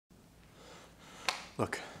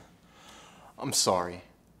Look, I'm sorry.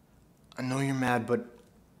 I know you're mad, but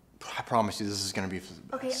I promise you this is gonna be for the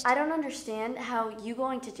best. Okay, I don't understand how you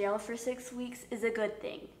going to jail for 6 weeks is a good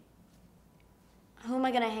thing. Who am I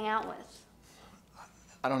gonna hang out with?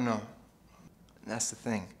 I don't know. That's the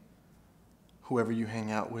thing. Whoever you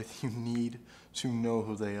hang out with, you need to know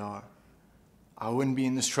who they are. I wouldn't be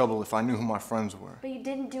in this trouble if I knew who my friends were. But you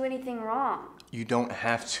didn't do anything wrong. You don't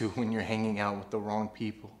have to when you're hanging out with the wrong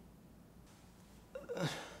people.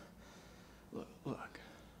 Look.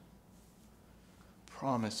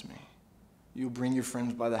 Promise me. You'll bring your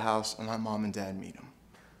friends by the house and let Mom and Dad meet them.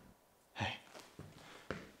 Hey.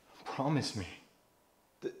 Promise me.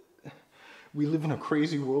 We live in a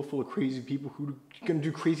crazy world full of crazy people who are gonna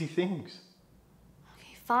do crazy things.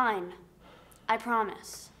 Okay, fine. I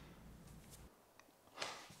promise.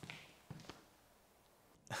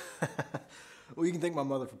 Well, you can thank my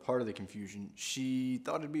mother for part of the confusion. She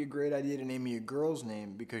thought it'd be a great idea to name me a girl's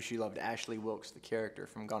name because she loved Ashley Wilkes, the character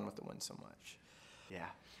from Gone with the Wind, so much. Yeah,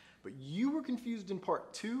 but you were confused in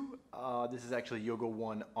part 2. This is actually yoga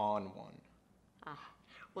 1-on-1.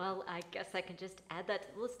 Well, I guess I can just add that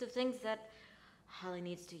to the list of things that Holly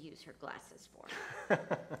needs to use her glasses for.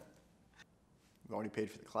 You've already paid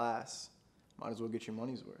for the class. Might as well get your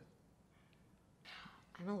money's worth.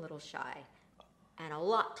 I'm a little shy and a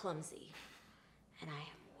lot clumsy, and I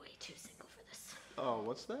am way too single for this. Oh,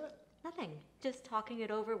 what's that? Nothing, just talking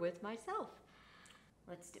it over with myself.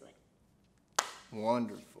 Let's do it.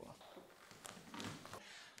 Wonderful.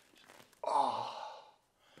 Oh.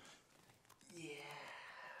 Yeah.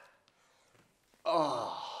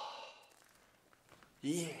 Oh.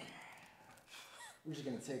 Yeah. We're just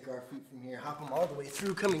gonna take our feet from here, hop them all the way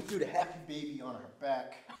through, coming through the happy baby on our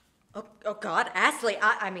back. Oh God, Ashley,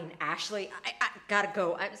 I mean, Ashley, I gotta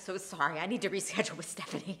go. I'm so sorry. I need to reschedule with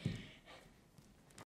Stephanie.